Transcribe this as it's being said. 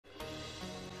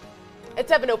At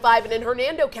 7:05 and in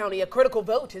Hernando County, a critical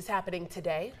vote is happening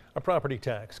today. A property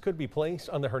tax could be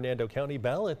placed on the Hernando County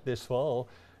ballot this fall.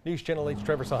 News Channel 8's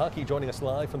Trevor Sahaki joining us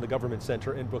live from the Government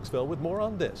Center in Brooksville with more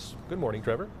on this. Good morning,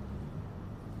 Trevor.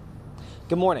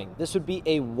 Good morning. This would be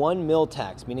a 1 mil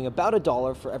tax, meaning about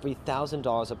 $1 for every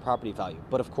 $1,000 of property value.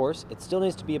 But of course, it still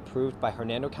needs to be approved by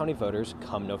Hernando County voters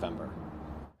come November.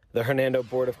 The Hernando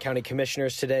Board of County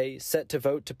Commissioners today set to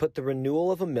vote to put the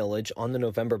renewal of a millage on the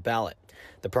November ballot.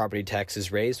 The property taxes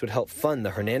raised would help fund the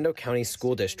Hernando County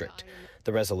School District.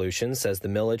 The resolution says the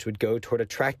millage would go toward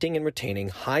attracting and retaining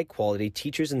high-quality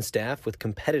teachers and staff with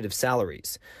competitive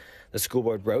salaries. The school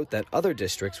board wrote that other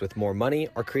districts with more money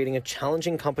are creating a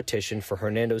challenging competition for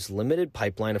Hernando's limited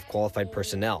pipeline of qualified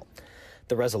personnel.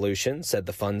 The resolution said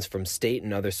the funds from state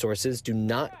and other sources do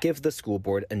not give the school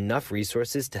board enough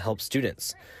resources to help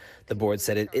students. The board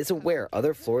said it is aware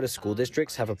other Florida school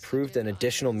districts have approved an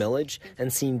additional millage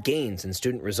and seen gains in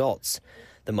student results.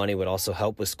 The money would also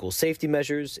help with school safety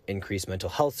measures, increase mental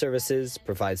health services,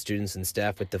 provide students and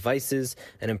staff with devices,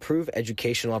 and improve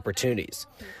educational opportunities.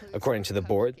 According to the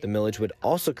board, the millage would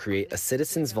also create a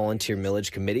citizens volunteer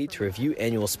millage committee to review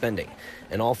annual spending,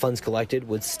 and all funds collected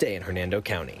would stay in Hernando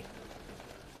County.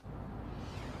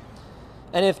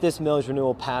 And if this millage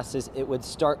renewal passes, it would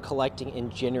start collecting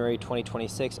in January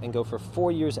 2026 and go for 4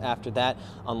 years after that,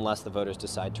 unless the voters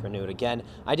decide to renew it again.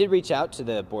 I did reach out to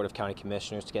the Board of County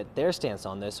Commissioners to get their stance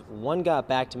on this. One got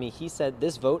back to me. He said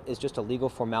this vote is just a legal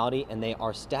formality and they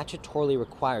are statutorily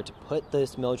required to put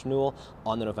this millage renewal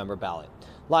on the November ballot.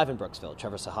 Live in Brooksville,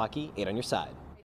 Trevor Sahaki, 8 on your side.